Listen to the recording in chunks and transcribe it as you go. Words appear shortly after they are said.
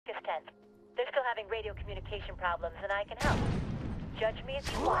10th. They're still having radio communication problems, and I can help. Judge me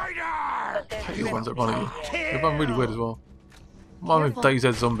if you want. But there's Hate the ones that run at you. They run really weird as well. Mine with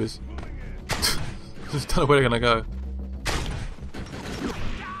DayZ zombies. Just don't know where they're gonna go.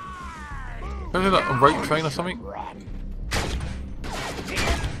 Maybe like a rape train or something?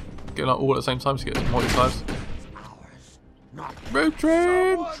 Getting like all at the same time to get multi-lives. Rape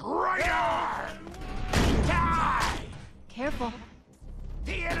train! Careful.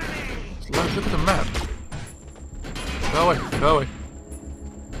 Look at the map. Go away, go away.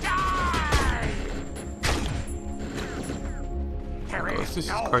 Oh, this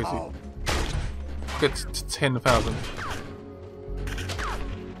is crazy. Get to 10,000.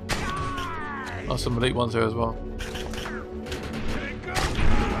 Oh, some elite ones here as well.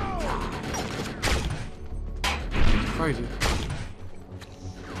 It's crazy.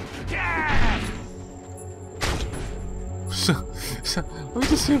 Let me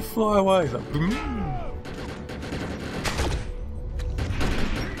just see him fly away. Like, boom.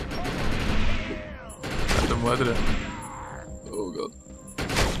 That didn't work, did it? Oh god.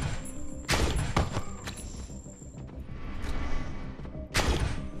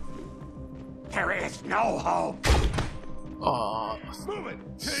 There is no hope. Oh,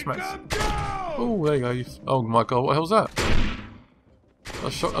 smacks. Oh, there you go. Oh my god, what the hell's that?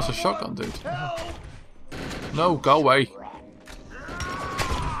 That's a shotgun, dude. No, go away.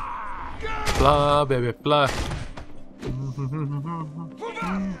 Blah, baby, blah.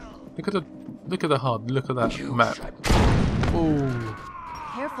 Look at the HUD. Look at that map. Oh.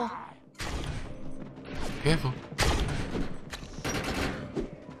 Careful. Careful.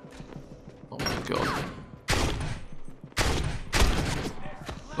 Oh my god.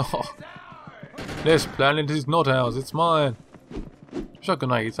 Oh. This planet is not ours, it's mine. Shot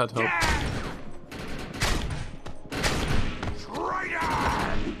grenades, that'd help.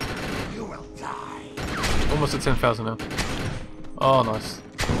 Almost at 10,000 now. Oh, nice.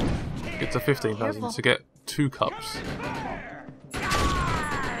 Get to 15,000 to get 2 cups.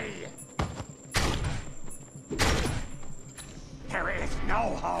 There is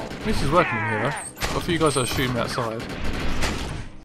no hope. This is working in here though. A few guys are shooting outside.